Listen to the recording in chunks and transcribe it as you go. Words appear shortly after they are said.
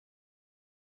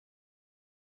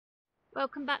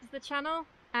Welcome back to the channel,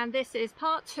 and this is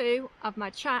part 2 of my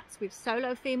chats with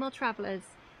solo female travellers.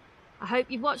 I hope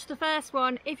you've watched the first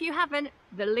one. If you haven't,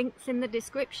 the link's in the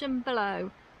description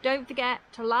below. Don't forget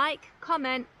to like,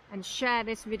 comment and share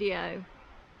this video.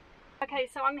 Okay,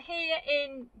 so I'm here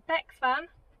in Beck's van.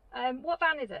 What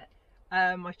van is it?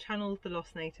 My channel's The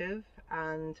Lost Native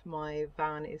and my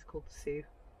van is called the Sue.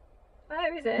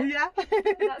 Oh, is it? Yeah.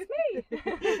 That's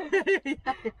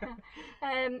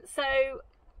me. So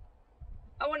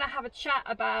I want to have a chat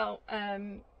about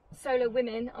solo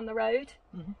women on the road.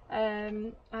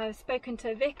 I've spoken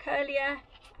to Vic earlier.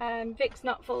 Vic's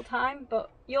not full-time, but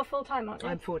you're full-time, aren't you?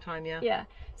 I'm full-time, yeah. Yeah.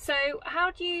 So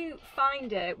how do you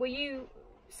find it?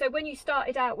 So when you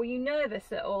started out, were you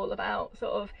nervous at all about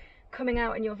sort of coming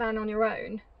out in your van on your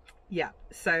own? Yeah,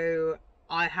 so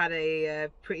I had a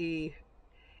pretty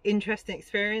interesting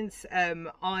experience.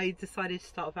 I decided to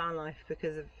start van life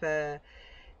because of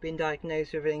being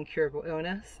diagnosed with an incurable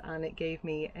illness, and it gave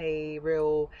me a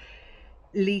real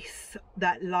lease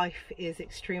that life is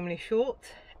extremely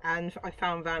short. And I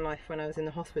found van life when I was in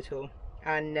the hospital,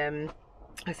 and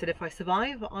I said if I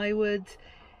survive I would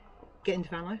get into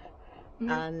van life.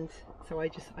 And so I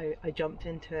jumped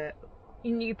into it.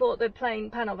 You bought the plain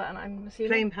panel van, I'm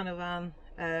assuming? Plain panel van.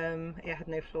 It had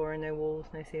no floor and no walls,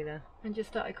 no ceiling. And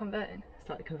just started converting?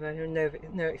 Started converting,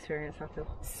 no experience at all.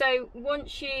 So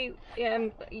once you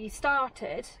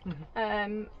started,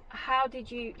 how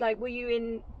did you, were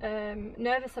you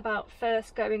nervous about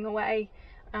first going away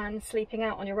and sleeping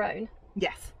out on your own?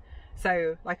 Yes.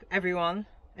 So like everyone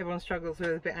struggles with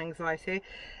a bit of anxiety.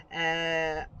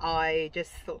 I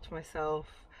just thought to myself,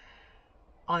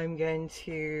 I'm going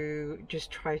to just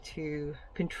try to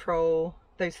control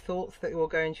those thoughts that will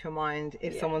go into your mind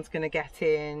if someone's going to get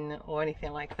in or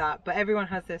anything like that. But everyone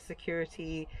has their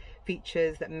security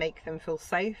features that make them feel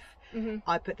safe.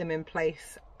 I put them in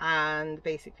place and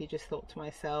basically just thought to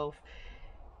myself,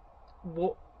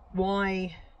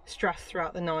 why stress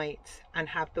throughout the night and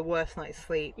have the worst night's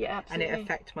sleep and it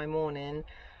affect my morning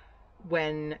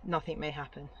when nothing may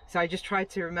happen? So I just tried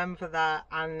to remember that,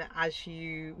 and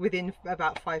within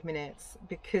about 5 minutes,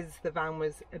 because the van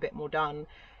was a bit more done,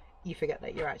 you forget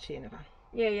that you're actually in a van.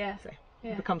 So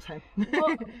it becomes home.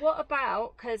 what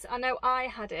about, because I know I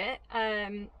had it,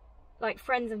 like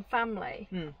friends and family,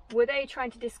 were they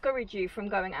trying to discourage you from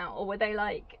going out, or were they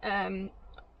like,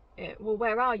 well,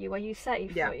 where are you? Are you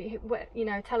safe? Yeah. You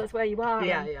know, tell us where you are.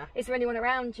 Yeah. Is there anyone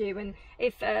around you? And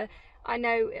if I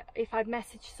know if I'd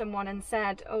messaged someone and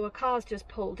said, oh, a car's just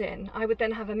pulled in, I would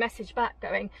then have a message back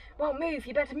going, well, move,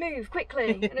 you better move quickly.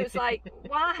 And it was like,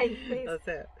 why? Please. That's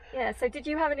it. Yeah, so did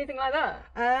you have anything like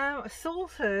that?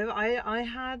 Sort of. I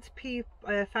had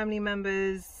family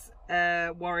members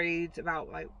worried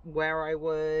about like where I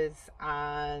was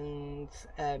and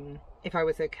if I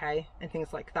was okay and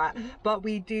things like that. But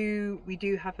we do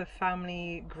have a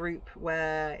family group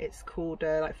where it's called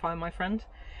like Find My Friend.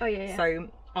 Oh yeah. So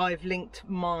I've linked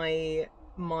my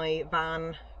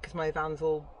van, because my van's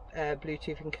all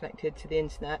Bluetooth and connected to the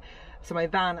internet. So my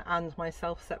van and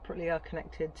myself separately are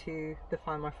connected to the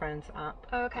Find My Friends app.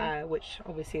 Oh, okay. Which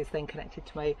obviously is then connected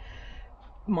to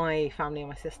my family and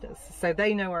my sisters, so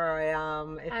they know where I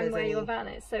am, and where your van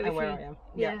is. So and where I am.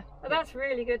 Yeah. Well, that's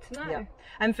really good to know. Yeah.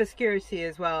 And for security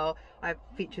as well, I have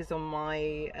features on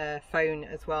my phone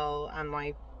as well, and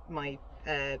my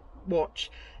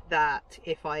watch, that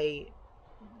if I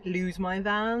lose my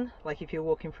van, like if you're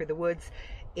walking through the woods,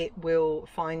 it will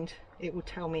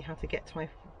tell me how to get to my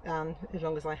van as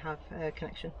long as I have a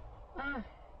connection.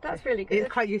 That's really good.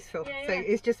 It's quite useful. So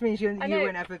it just means you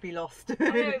won't ever be lost.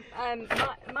 I know,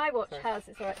 my watch has,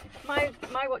 it's alright,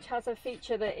 my watch has a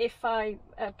feature that if I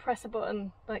press a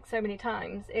button like so many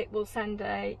times, it will send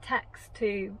a text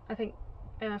to, I think,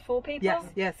 4 people.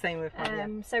 Yes, same with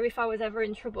mine. So if I was ever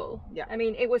in trouble, I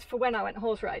mean, it was for when I went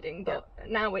horse riding, but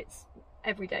now it's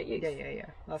everyday use. Yeah.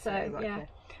 That's so exactly.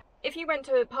 If you went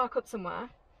to park up somewhere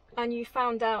and you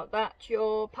found out that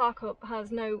your park up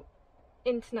has no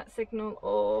internet signal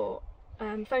or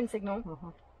phone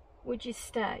signal, would you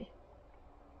stay?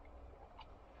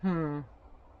 So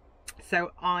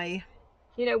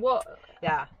you know what,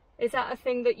 is that a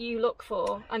thing that you look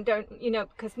for and don't,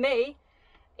 because me,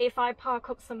 if I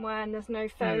park up somewhere and there's no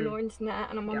phone or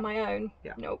internet and I'm on my own,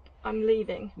 nope, I'm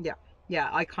leaving.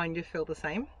 I kind of feel the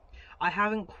same. I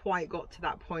haven't quite got to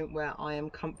that point where I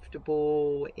am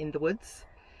comfortable in the woods.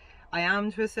 I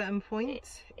am to a certain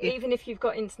point. Even if you've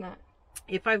got internet?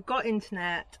 If I've got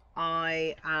internet,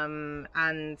 I am,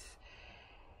 and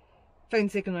phone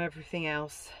signal and everything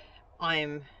else,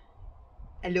 I'm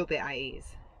a little bit at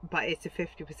ease. but it's a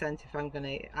 50% if I'm going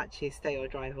to actually stay or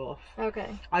drive off. Okay.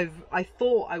 I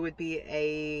thought I would be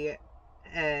a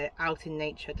out in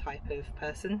nature type of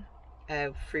person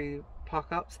through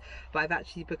park ups, but I've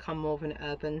actually become more of an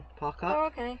urban park up. Oh,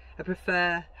 okay. I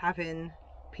prefer having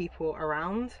people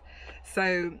around.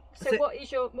 So what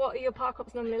are your park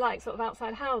ups normally like? Sort of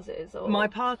outside houses, or? My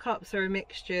park ups are a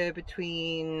mixture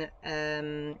between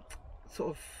sort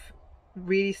of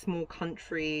really small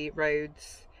country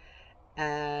roads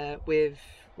with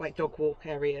like dog walk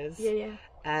areas. Yeah.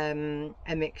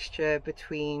 A mixture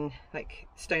between like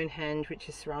Stonehenge, which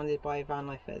is surrounded by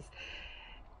vanlifers,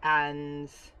 and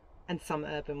some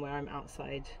urban where I'm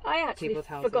outside. I actually people's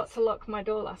houses. forgot to lock my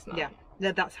door last night.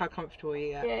 Yeah, that's how comfortable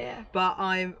you get. Yeah. But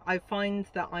I find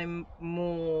that I'm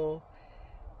more,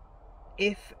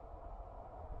 if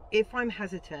I'm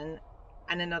hesitant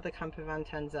and another camper van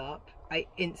turns up, I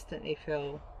instantly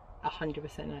feel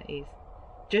 100% at ease.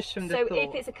 Just from the thought. So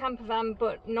if it's a camper van,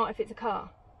 but not if it's a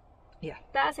car? Yeah.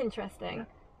 That's interesting. Yeah.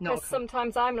 Because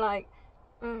sometimes I'm like,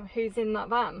 oh, who's in that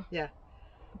van? Yeah.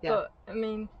 But I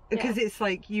mean, because it's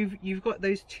like you've got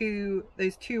those two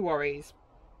worries.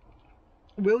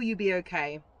 Will you be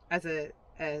okay as a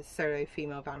solo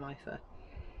female van lifer?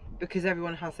 Because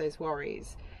everyone has those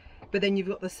worries. But then you've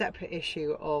got the separate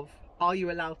issue of, are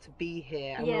you allowed to be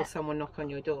here, and will someone knock on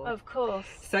your door? Of course.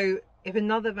 So if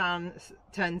another van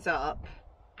turns up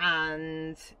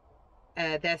and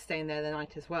they're staying there the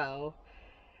night as well,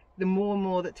 the more and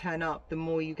more that turn up, the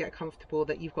more you get comfortable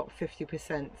that you've got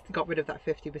got rid of that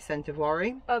 50% of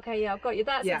worry. Okay, yeah, I've got you.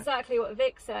 That's exactly what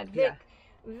Vic said.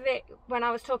 Vic, when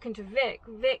I was talking to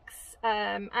Vic's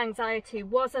anxiety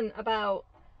wasn't about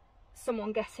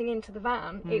someone getting into the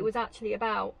van. It was actually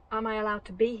about, am I allowed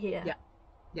to be here?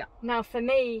 Yeah. Now for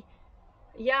me,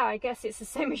 I guess it's the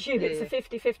same as you. It's a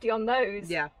 50-50 on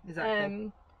those. Yeah,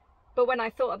 exactly. But when I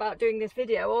thought about doing this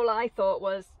video, all I thought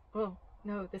was, oh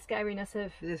no, the scariness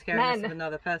of men. Of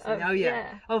another person.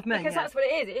 Of men. Because that's what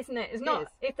it is, isn't it? It's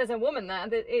not, if there's a woman there,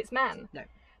 it's men. No.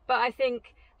 But I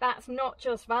think that's not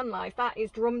just van life. That is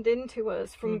drummed into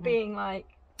us from being like.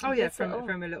 Oh yeah, from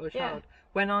a little child.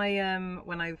 Yeah.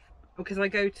 Because I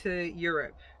go to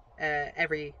Europe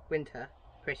every winter,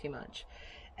 pretty much.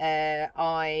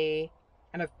 I've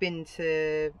been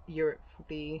to Europe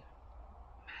probably,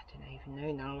 I don't even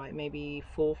know now, like maybe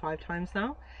 4 or 5 times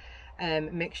now.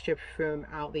 Mixture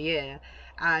throughout the year,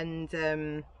 and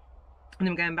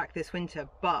I'm going back this winter.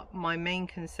 But my main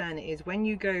concern is when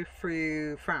you go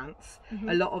through France,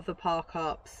 a lot of the park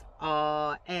ups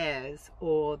are airs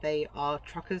or they are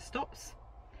truckers stops.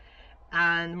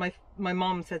 And my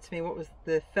mom said to me, what was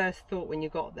the first thought when you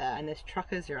got there and there's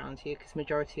truckers around you, because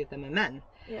majority of them are men?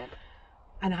 Yeah.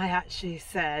 And I actually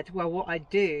said, well, what I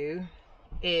do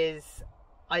is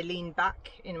I lean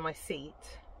back in my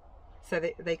seat so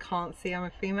that they can't see I'm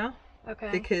a female. Okay.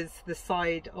 Because the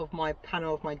side of my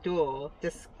panel of my door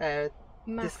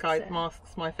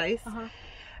masks my face.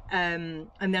 And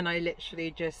then I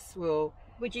literally just will.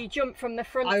 Would you jump from the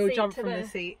front seat? I will jump from the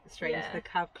seat straight into the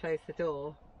cab, close the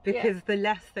door. Because the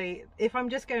less if I'm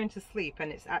just going to sleep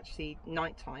and it's actually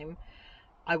nighttime,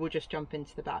 I will just jump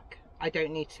into the back. I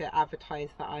don't need to advertise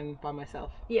that I'm by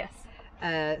myself. Yes.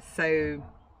 So.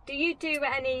 Do you do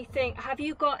anything? Have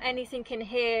you got anything in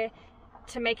here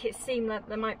to make it seem like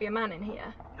there might be a man in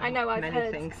here? I know I've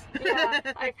heard things.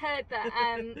 I've heard that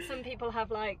some people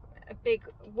have like big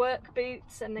work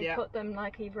boots and they put them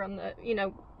like either on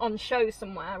the on show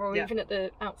somewhere or even at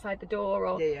the outside the door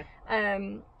or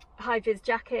high-vis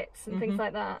jackets and things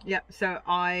like that. So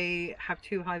I have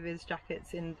 2 high-vis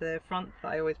jackets in the front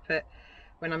that I always put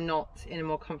when I'm not in a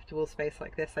more comfortable space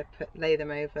like this. I lay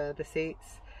them over the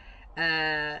seats.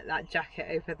 That jacket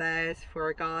over there is for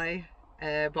a guy,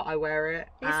 but I wear it.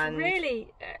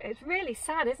 It's really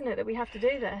sad, isn't it, that we have to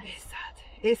do this? It's sad.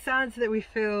 It's sad that we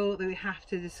feel that we have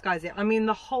to disguise it. I mean,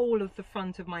 the whole of the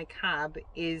front of my cab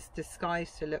is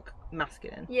disguised to look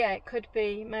masculine. Yeah, it could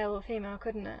be male or female,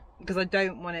 couldn't it? Because I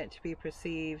don't want it to be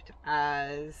perceived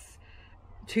as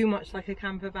too much like a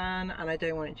camper van, and I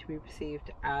don't want it to be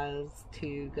perceived as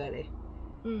too girly.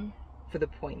 For the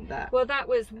point that. Well, that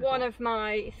was one of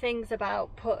my things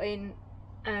about putting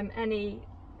any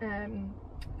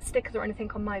stickers or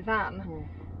anything on my van.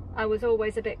 I was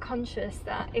always a bit conscious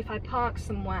that if I parked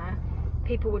somewhere,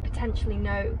 people would potentially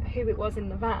know who it was in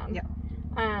the van.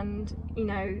 And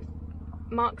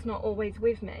Mark's not always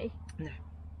with me. No,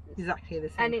 exactly the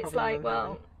same. And it's like,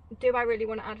 well, do I really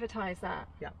want to advertise that?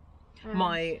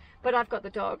 But I've got the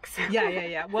dogs.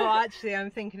 Well, actually, I'm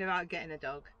thinking about getting a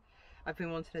dog. I've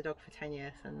been wanting a dog for 10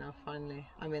 years, and now finally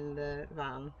I'm in the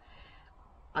van.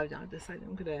 I decided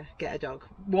I'm gonna get a dog.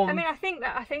 I mean, I think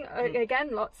again,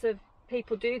 lots of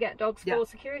people do get dogs for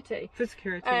security. For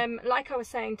security. Like I was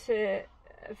saying to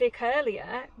Vic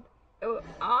earlier,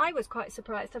 I was quite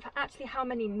surprised of actually how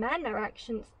many men are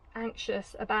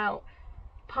anxious about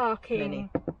parking.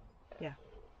 Yeah.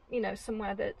 You know,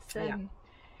 somewhere that's.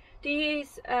 Do you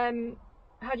use?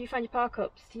 How do you find your park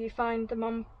ups? Do you find them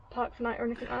on Park for Night or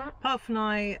anything like that? Park for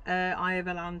Night, I have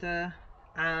a lander,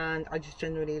 and I just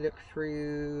generally look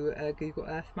through Google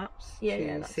Earth Maps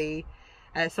to see.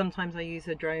 Sometimes I use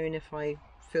a drone if I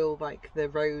feel like the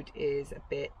road is a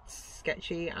bit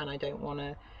sketchy and I don't want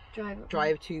to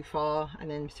drive too far and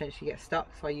then potentially get stuck,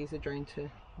 so I use a drone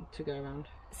to go around.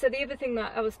 So the other thing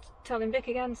that I was telling Vic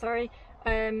again,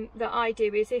 that I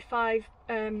do is if I've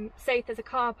say if there's a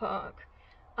car park,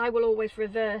 I will always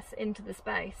reverse into the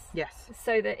space. Yes.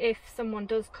 So that if someone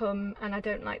does come and I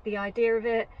don't like the idea of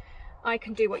it, I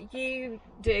can do what you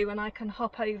do and I can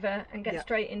hop over and get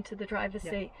straight into the driver's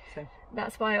seat. So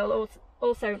that's why I'll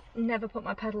also never put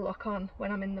my pedal lock on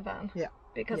when I'm in the van. Yeah.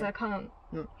 Because I can't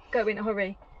go in a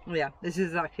hurry. Yeah, this is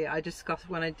exactly it. I discussed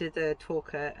when I did a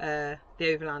talk at the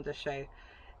Overlander show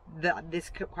that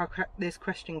this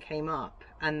question came up,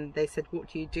 and they said, what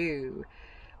do you do,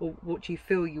 or what do you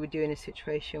feel you would do in a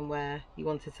situation where you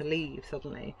wanted to leave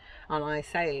suddenly? And I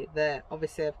say that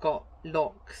obviously I've got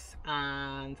locks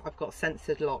and I've got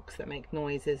censored locks that make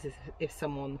noises if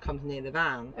someone comes near the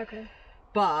van. Okay.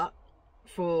 But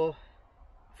for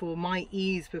my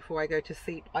ease before I go to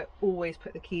sleep, I always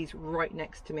put the keys right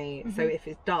next to me. So if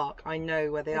it's dark, I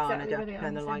know where they are and I don't have to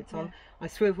turn the lights on. I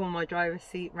swivel my driver's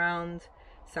seat round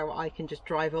so I can just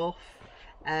drive off.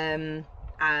 And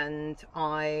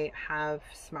I have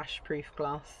smash proof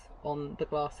glass on the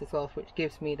glass as well, which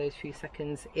gives me those few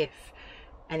seconds if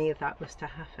any of that was to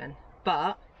happen.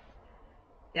 But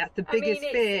yeah, the biggest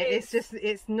fear.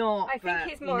 It's not. I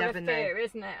think it's more of a fear,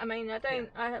 isn't it? I mean,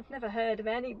 I've never heard of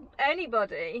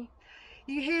anybody.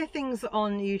 You hear things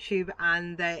on YouTube,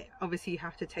 and they obviously you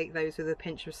have to take those with a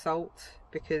pinch of salt,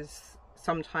 because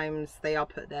sometimes they are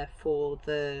put there for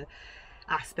the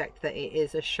aspect that it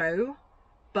is a show,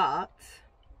 but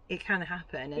it can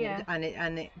happen,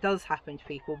 and it does happen to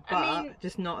people, but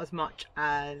just not as much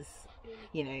as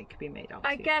it could be made up.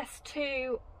 I guess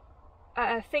too.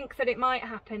 Think that it might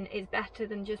happen is better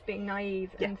than just being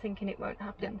naive and thinking it won't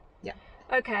happen. Yeah.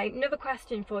 Okay, another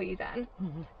question for you then.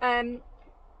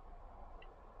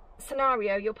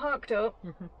 Scenario: you're parked up.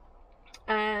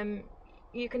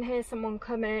 You can hear someone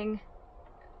coming,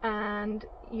 and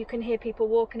you can hear people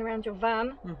walking around your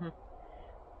van.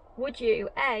 Would you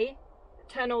A,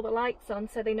 turn all the lights on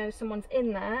so they know someone's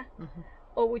in there,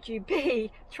 or would you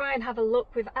B, try and have a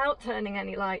look without turning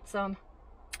any lights on?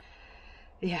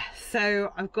 Yeah,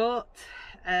 so I've got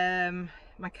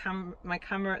my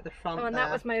camera at the front. Oh, and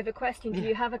that was my other question. Do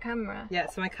you have a camera? Yeah,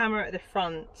 so my camera at the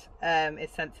front is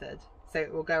censored, so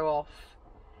it will go off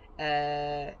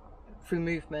through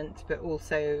movement, but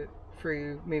also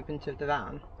through movement of the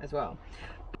van as well.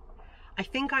 I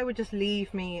think I would just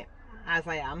leave me as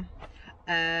I am.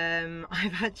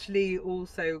 I've actually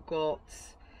also got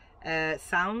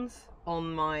sounds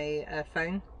on my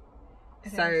phone.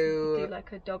 Okay, so do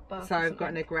like a dog bark. So I've got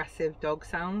an aggressive dog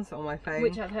sounds on my phone,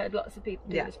 which I've heard lots of people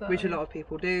do as well. Which a lot of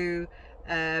people do.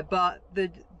 But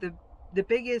the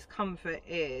biggest comfort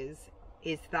is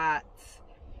that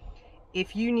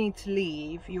if you need to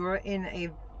leave, you are in a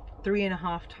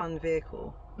 3.5 ton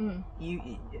vehicle.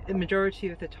 The majority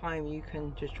of the time you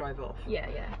can just drive off.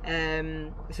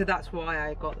 So that's why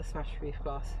I got the smash roof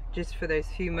glass, just for those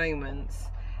few moments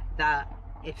that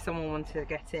if someone wanted to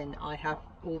get in, I have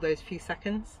all those few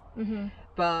seconds.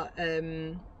 But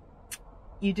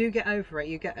you do get over it.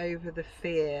 You get over the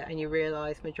fear, and you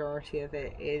realise majority of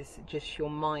it is just your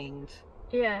mind.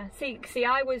 Yeah. See,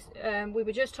 I was. We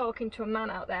were just talking to a man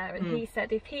out there, and he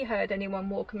said if he heard anyone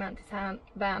walking around his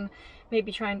van,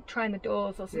 maybe trying the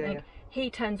doors or something, he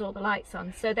turns all the lights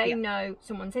on so they know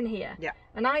someone's in here.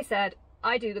 And I said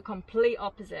I do the complete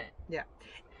opposite.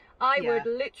 I would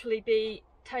literally be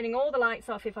turning all the lights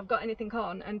off if I've got anything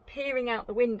on and peering out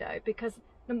the window, because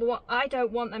number one, I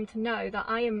don't want them to know that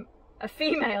I am a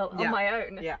female on my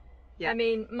own. I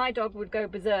mean, my dog would go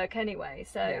berserk anyway,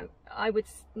 so I would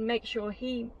make sure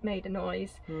he made a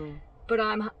noise. But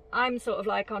I'm sort of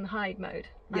like on hide mode.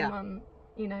 I'm on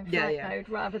flight mode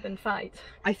rather than fight.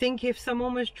 I think if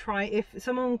someone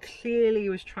clearly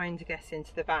was trying to get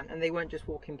into the van and they weren't just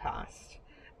walking past,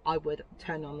 I would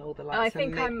turn on all the lights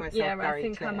and make myself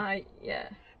very clear. I might,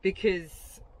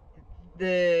 because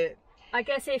I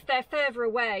guess if they're further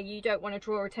away, you don't want to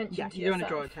draw attention to yourself. You don't want to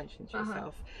draw attention to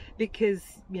yourself, because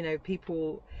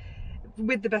people,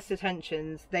 with the best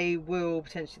intentions, they will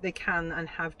potentially, they can and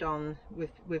have done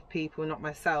with people, not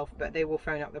myself, but they will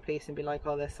phone up the police and be like,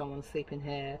 oh, there's someone sleeping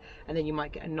here, and then you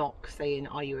might get a knock saying,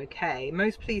 are you okay?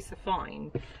 Most police are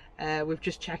fine with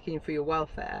just checking for your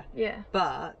welfare. Yeah.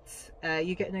 But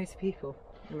you get nosy people,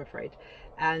 I'm afraid.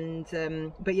 And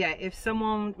but yeah, if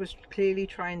someone was clearly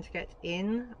trying to get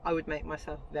in, I would make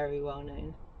myself very well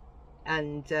known.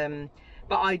 And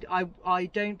but I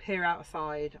don't peer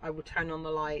outside. I would turn on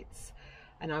the lights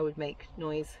and I would make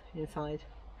noise inside.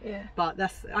 Yeah. But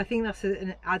I think that's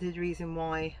an added reason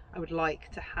why I would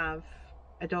like to have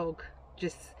a dog.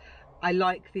 Just, I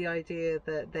like the idea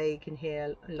that they can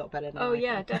hear a lot better than Oh I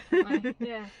yeah, can. definitely.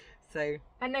 Yeah. So.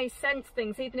 And they sense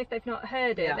things even if they've not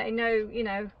heard it. Yeah. They know, you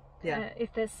know, Yeah.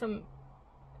 if there's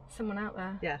someone out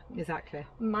there. Yeah, exactly.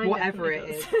 Mine Whatever it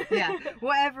definitely is. does. Yeah,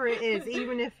 whatever it is,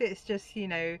 even if it's just, you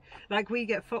know, like we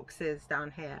get foxes down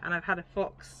here, and I've had a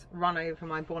fox run over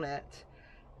my bonnet.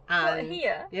 And What,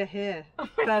 here? Yeah, here. Oh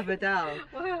Further down.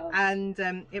 Wow. And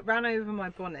it ran over my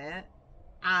bonnet,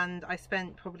 and I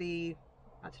spent probably,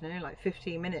 I don't know, like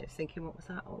 15 minutes thinking, what was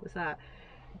that? What was that?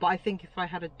 But I think if I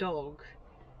had a dog,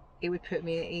 it would put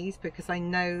me at ease, because I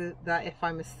know that if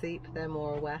I'm asleep, they're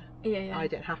more aware. Yeah, yeah. I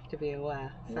don't have to be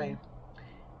aware. So Yeah.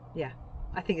 yeah,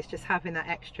 I think it's just having that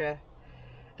extra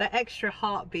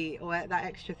heartbeat, or that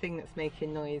extra thing that's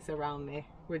making noise around me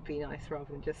would be nice,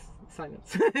 rather than just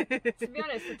silence. To be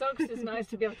honest, the dog's just nice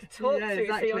to be able to talk Yeah, to, so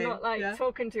exactly. you're not like Yeah.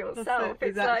 talking to yourself. That's it, It's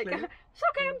exactly. like, it's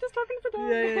okay, I'm just talking to the dog.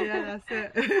 Yeah,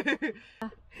 that's it.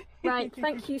 Right,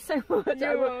 thank you so much.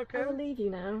 You're I welcome. will leave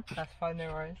you now. That's fine,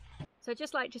 no worries. So I'd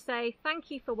just like to say thank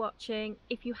you for watching.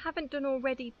 If you haven't done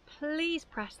already, please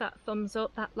press that thumbs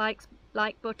up, that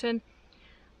like button.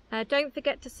 Don't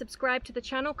forget to subscribe to the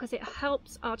channel, because it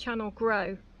helps our channel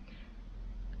grow.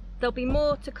 There'll be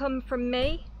more to come from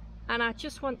me, and I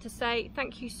just want to say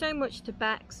thank you so much to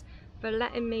Bex for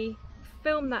letting me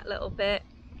film that little bit,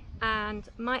 and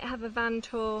might have a van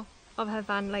tour of her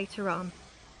van later on.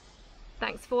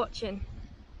 Thanks for watching.